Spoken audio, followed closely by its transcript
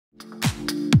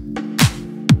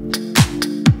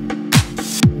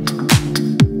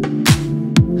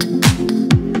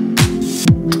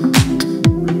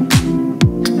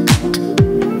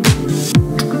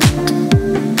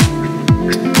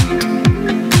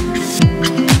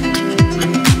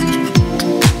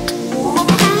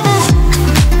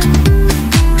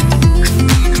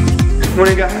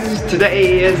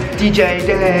Today is DJ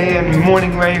day and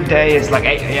morning rave day. It's like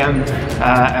 8 AM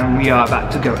and we are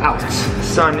about to go out. The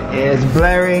sun is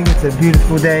blaring. It's a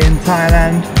beautiful day in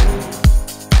Thailand.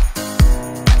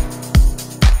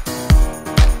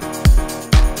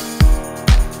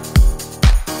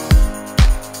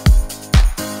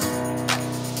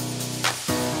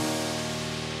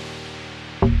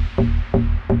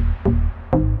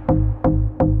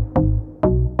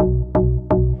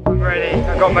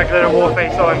 Got my glitter war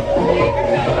face on.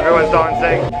 Everyone's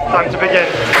dancing. Time to begin.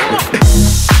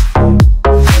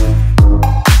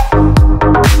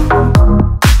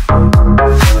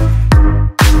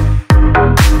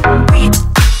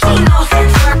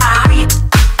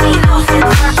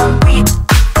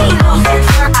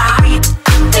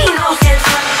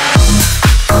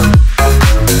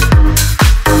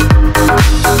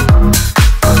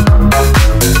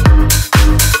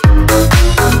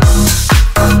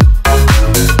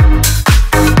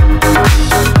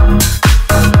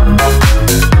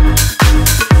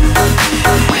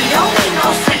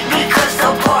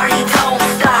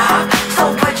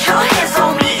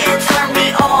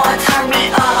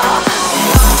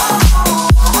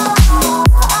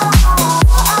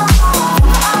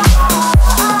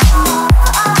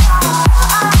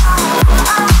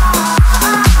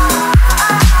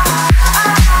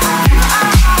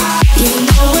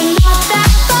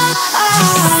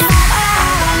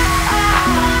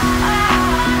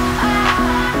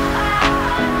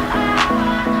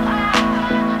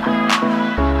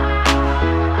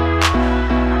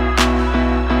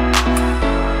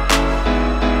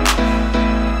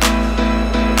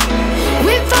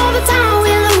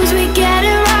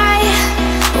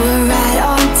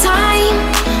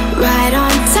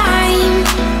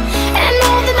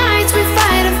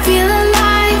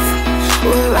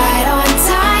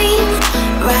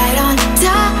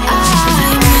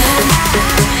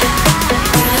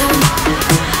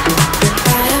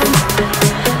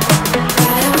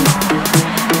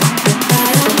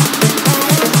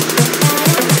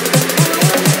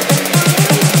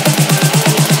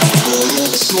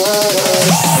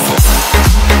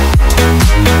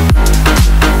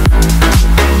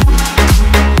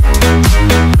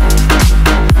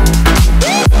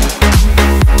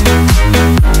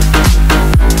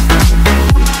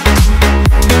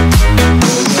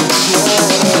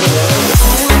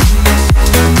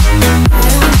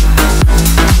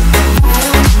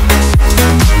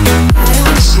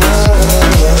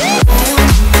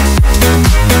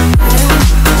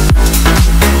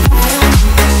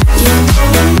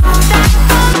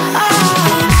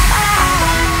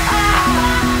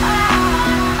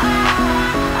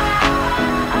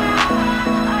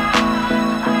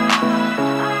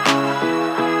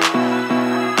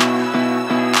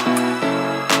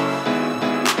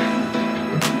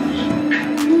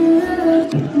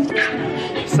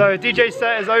 So DJ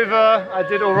set is over. I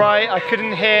did alright. I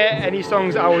couldn't hear any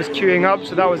songs I was queuing up,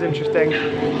 so that was interesting.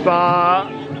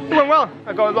 But it went well.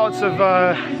 I got lots of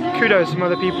kudos from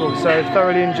other people, so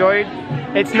thoroughly enjoyed.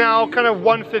 It's now kind of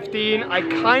 1:15. I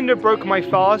kind of broke my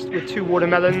fast with 2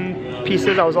 watermelon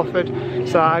pieces I was offered.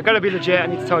 So I gotta be legit, I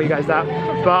need to tell you guys that.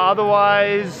 But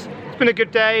otherwise, it's been a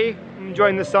good day. I'm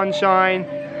enjoying the sunshine,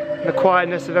 the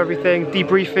quietness of everything,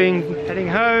 debriefing, heading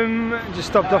home. Just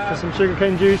stopped off for some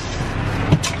sugarcane juice.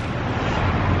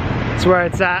 That's where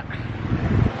it's at.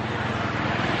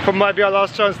 Probably might be our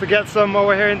last chance to get some while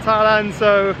we're here in Thailand,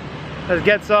 so let's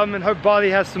get some and hope Bali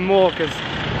has some more, because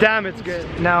damn, it's good.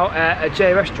 Now at a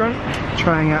J restaurant,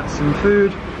 trying out some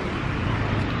food.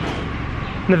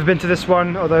 Never been to this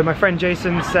one, although my friend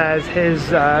Jason says his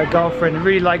girlfriend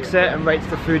really likes it and rates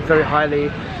the food very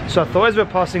highly. So I thought as we're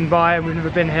passing by and we've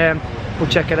never been here, we'll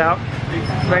check it out.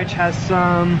 Rach has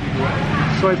some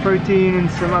soy protein and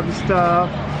some other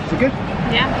stuff. Is it good?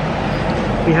 Yeah.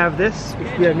 We have this,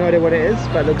 which we have no idea what it is,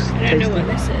 but it looks tasty. I don't know what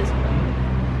this is.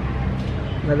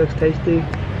 That looks tasty.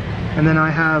 And then I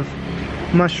have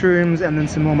mushrooms and then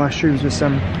some more mushrooms with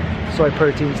some soy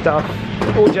protein stuff.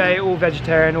 All J, all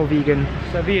vegetarian, all vegan.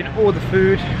 So I've eaten all the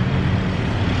food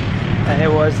and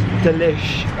it was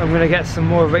delish. I'm gonna get some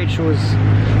more of Rachel's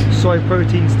soy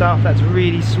protein stuff. That's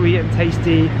really sweet and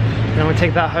tasty. And I'm gonna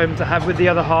take that home to have with the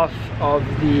other half of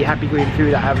the Happy Green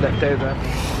food I have left over.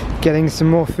 Getting some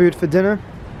more food for dinner.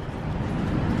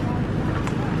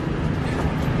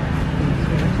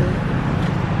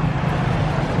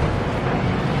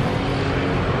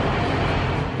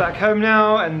 Back home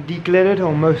now and deglittered,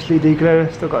 or mostly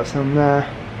deglittered. Still got some there.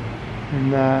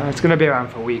 And it's gonna be around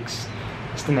for weeks.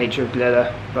 It's the nature of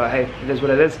glitter, but hey, it is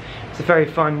what it is. It's a very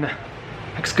fun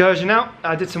excursion out.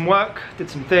 I did some work,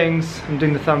 did some things. I'm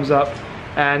doing the thumbs up.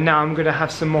 and now I'm gonna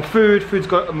have some more food.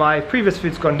 My previous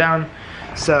food's gone down,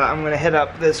 so I'm gonna hit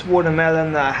up this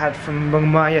watermelon that I had from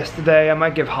Mumbai yesterday. I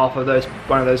might give half of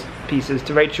one of those pieces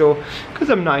to Rachel, because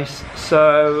I'm nice.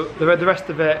 So the rest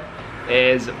of it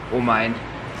is all mine.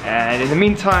 And in the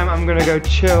meantime, I'm gonna go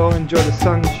chill, enjoy the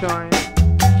sunshine.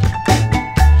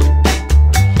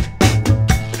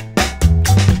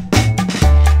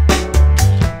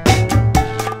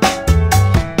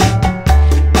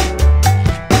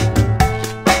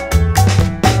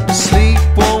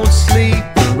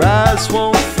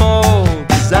 Won't fall,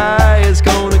 desire's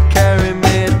gonna carry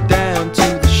me down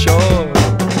to the shore.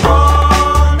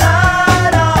 All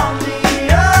night on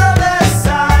the other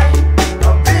side,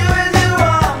 I'll be with you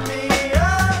on the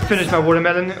other. Finished my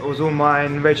watermelon, it was all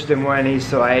mine. Rachel didn't want any,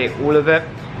 so I ate all of it.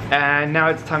 And now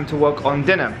it's time to work on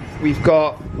dinner. We've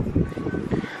got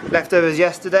leftovers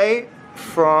yesterday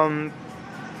from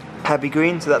Happy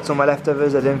Green, so that's all my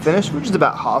leftovers I didn't finish, which is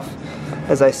about half,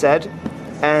 as I said.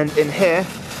 And in here,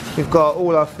 we've got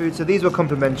all our food. So these were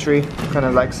complimentary, kind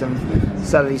of like some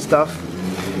salad-y stuff.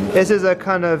 This is a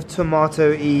kind of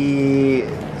tomato-y,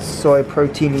 soy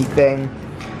protein-y thing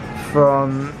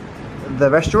from the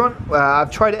restaurant.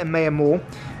 I've tried it in Mayor Mall.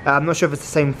 I'm not sure if it's the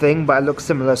same thing, but it looks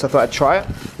similar, so I thought I'd try it.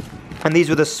 And these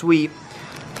were the sweet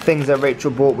things that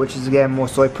Rachel bought, which is again more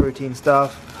soy protein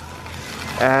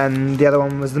stuff. And the other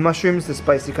one was the mushrooms, the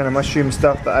spicy kind of mushroom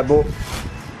stuff that I bought.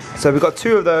 So we got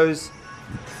two of those.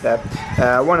 There.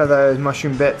 One of those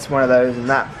mushroom bits, one of those, and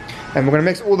that. And we're going to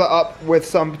mix all that up with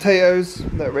some potatoes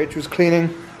that Rachel's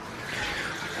cleaning.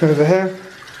 Over here.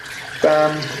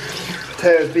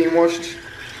 Potatoes being washed.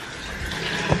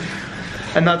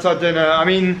 And that's our dinner. I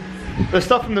mean, the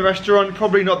stuff from the restaurant,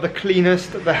 probably not the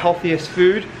cleanest, the healthiest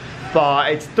food,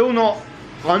 but it's still not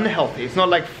unhealthy. It's not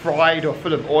like fried or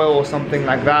full of oil or something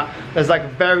like that. There's like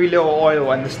very little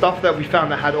oil, and the stuff that we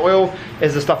found that had oil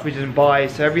is the stuff we didn't buy.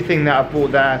 So everything that I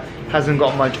bought there hasn't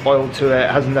got much oil to it,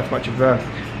 hasn't left much of a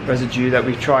residue that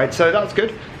we've tried, so that's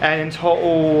good. And in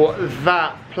total,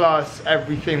 that plus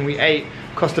everything we ate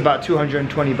cost about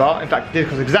 220 baht. In fact, it did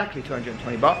cost exactly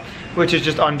 220 baht, which is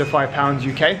just under £5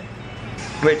 UK,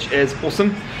 which is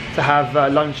awesome to have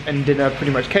lunch and dinner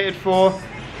pretty much catered for.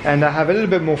 And I have a little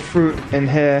bit more fruit in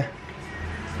here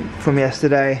from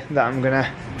yesterday that I'm gonna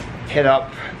hit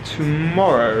up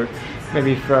tomorrow,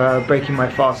 maybe for breaking my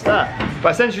fast there.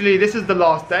 But essentially, this is the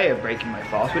last day of breaking my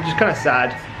fast, which is kind of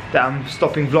sad that I'm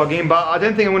stopping vlogging, but I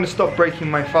don't think I'm gonna stop breaking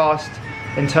my fast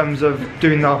in terms of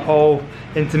doing the whole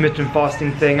intermittent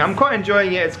fasting thing. I'm quite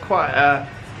enjoying it. It's quite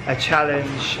a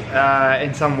challenge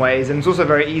in some ways, and it's also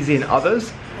very easy in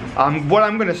others. What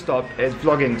I'm gonna stop is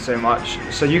vlogging so much,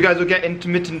 so you guys will get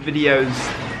intermittent videos,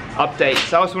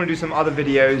 updates. I also want to do some other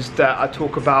videos that I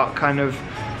talk about kind of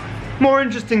more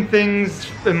interesting things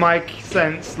in my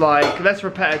sense, like less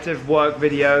repetitive work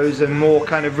videos and more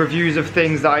kind of reviews of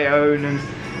things that I own and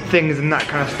things and that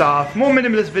kind of stuff. More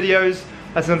minimalist videos,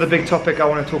 that's another big topic I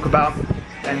want to talk about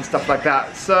and stuff like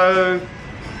that. So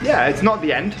yeah, it's not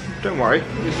the end, don't worry.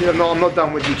 I'm not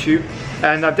done with YouTube.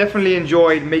 And I've definitely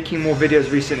enjoyed making more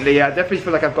videos recently. I definitely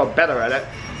feel like I've got better at it.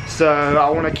 So I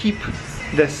want to keep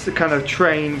this kind of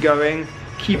train going,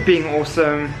 keep being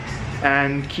awesome,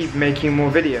 and keep making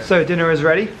more videos. So dinner is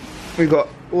ready. We've got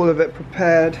all of it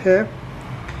prepared here.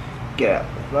 Get out,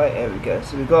 right, here we go.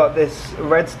 So we've got this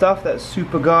red stuff that's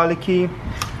super garlicky.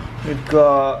 We've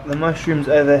got the mushrooms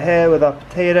over here with our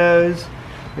potatoes.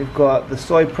 We've got the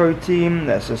soy protein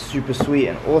that's just super sweet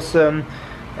and awesome.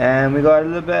 And we got a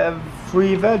little bit of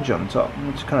free veg on top,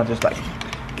 which is kind of just like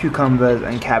cucumbers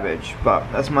and cabbage. But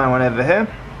that's my one over here.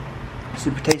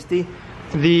 Super tasty.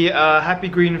 The Happy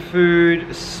Green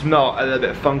food smelled a little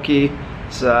bit funky,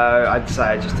 so I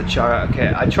decided just to try it.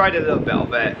 Okay, I tried a little bit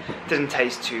of it. It didn't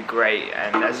taste too great,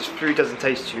 and as food doesn't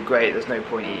taste too great, there's no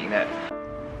point eating it.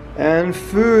 And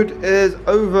food is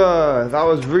over. That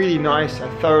was really nice. I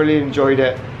thoroughly enjoyed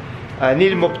it. I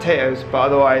needed more potatoes, but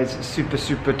otherwise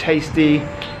super tasty.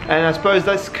 And I suppose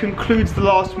that concludes the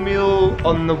last meal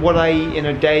on the What I Eat in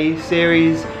a Day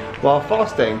series while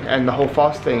fasting, and the whole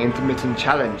fasting intermittent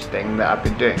challenge thing that I've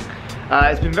been doing.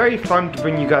 It's been very fun to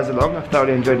bring you guys along. I've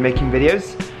thoroughly enjoyed making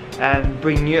videos and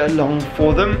bringing you along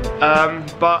for them.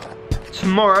 But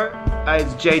tomorrow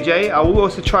is JJ. I will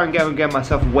also try and get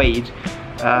myself weighed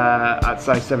at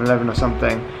size 7-Eleven or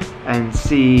something, and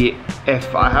see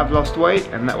if I have lost weight,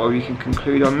 and that way we can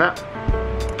conclude on that.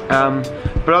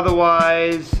 But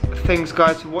otherwise, thanks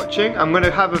guys for watching. I'm going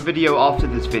to have a video after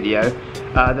this video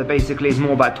that basically is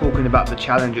more about talking about the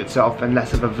challenge itself and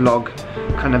less of a vlog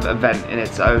kind of event in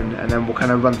its own, and then we'll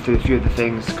kind of run through a few of the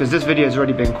things because this video has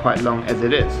already been quite long as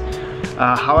it is.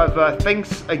 However,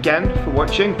 thanks again for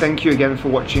watching. Thank you again for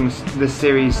watching this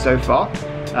series so far.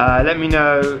 Let me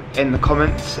know in the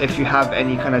comments if you have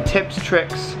any kind of tips,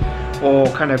 tricks, or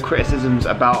kind of criticisms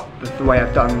about the way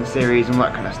I've done the series and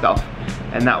that kind of stuff.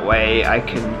 And that way I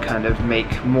can kind of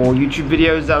make more YouTube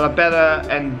videos that are better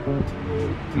and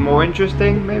more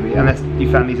interesting, maybe. Unless you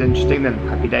found these interesting, then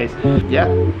happy days. Yeah,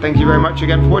 thank you very much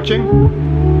again for watching.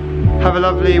 Have a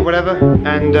lovely whatever,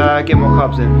 and get more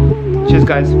carbs in. Cheers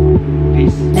guys,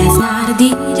 peace. Last night a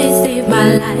DJ saved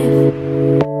my life.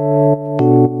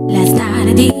 Last night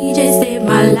a DJ saved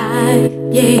my life,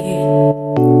 yeah.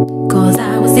 Cause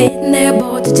I was sitting there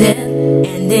bored to death,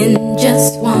 and in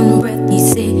just one breath he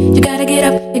said, you gotta get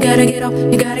up, you gotta get off,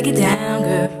 you gotta get down,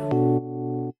 girl.